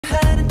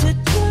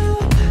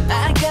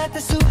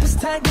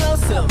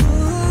awesome.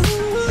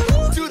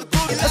 To the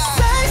booty. A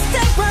side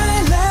step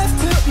right left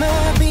to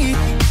my beat.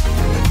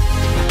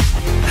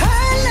 I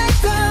like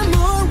the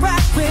moon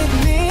rock with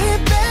me,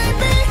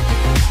 baby.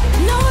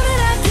 Know that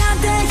I got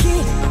that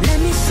heat. Let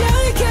me show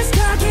you 'cause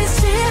cock is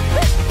cheap.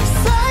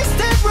 Side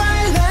step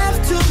right left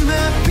to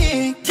my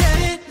beat.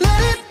 Can't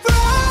let it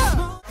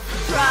roll.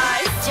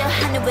 Rise 저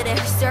하늘 위를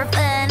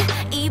surfing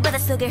이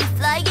바닷속을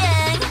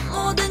flying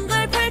모든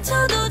걸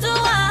펼쳐도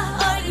좋아.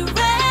 Are you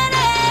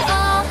ready?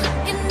 All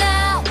in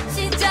now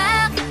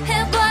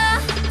시작해봐.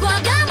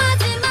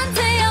 과감하지만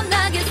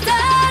태어나게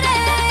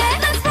started.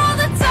 Let's roll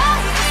the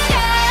dice.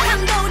 Yeah.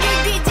 한도를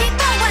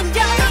뒤집어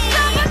완전히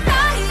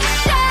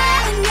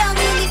운명은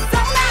네 손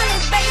안에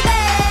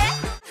baby.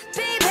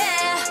 Baby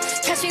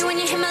catch me when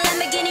you hit my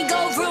Lamborghini go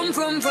vroom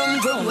vroom vroom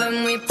vroom. When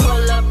we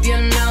pull up you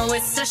know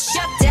it's a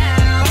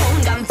shutdown.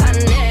 간판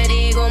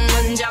내리고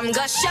문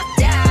잠가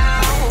shutdown.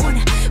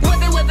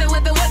 Whip it whip it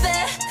whip it whip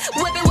it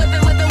whip it whip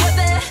it whip it whip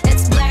it.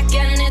 It's black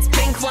and it's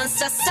pink once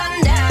the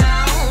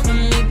sundown.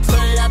 When we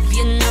pull up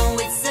you know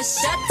it's a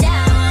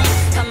shutdown.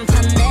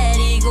 간판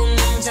내리고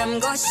문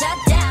잠가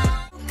shutdown.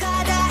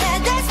 가다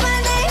해 that's my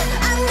name.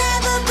 I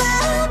never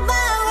bow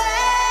my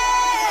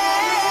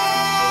way.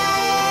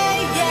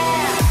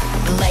 Yeah.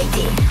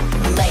 Lady,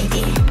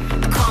 lady,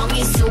 call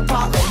me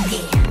super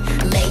lady,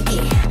 lady,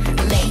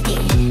 lady.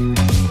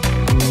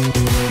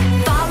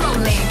 Follow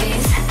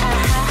ladies,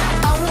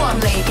 I want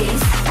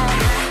ladies,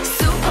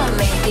 super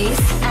ladies.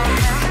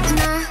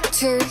 하나,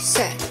 둘,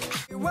 셋.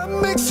 What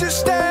makes you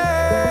stay?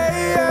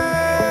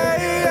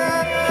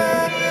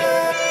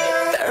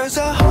 There's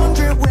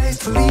 100 ways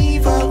to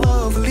leave a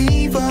love,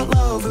 leave a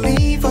love,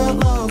 leave a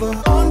love.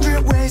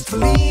 100 ways to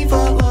leave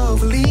a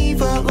love,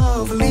 leave a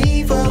love,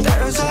 leave a.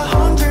 There's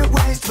 100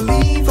 ways to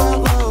leave a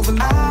love,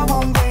 and I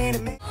won't wait a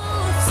minute.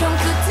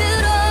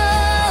 손끝으로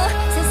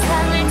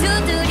세상을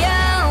두드려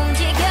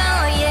움직여.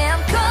 Yeah,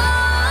 I'm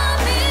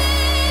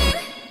coming.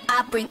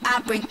 I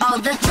bring all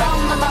the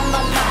drama, my, my,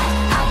 my.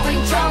 I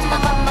bring drama,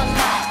 my, my,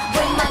 my.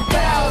 Bring my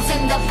girls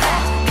in the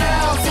back,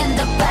 girls in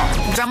the back.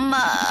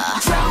 Drama,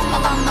 drama,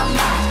 my, my,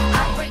 my.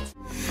 I bring.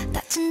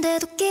 다친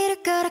데도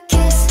길을 걸어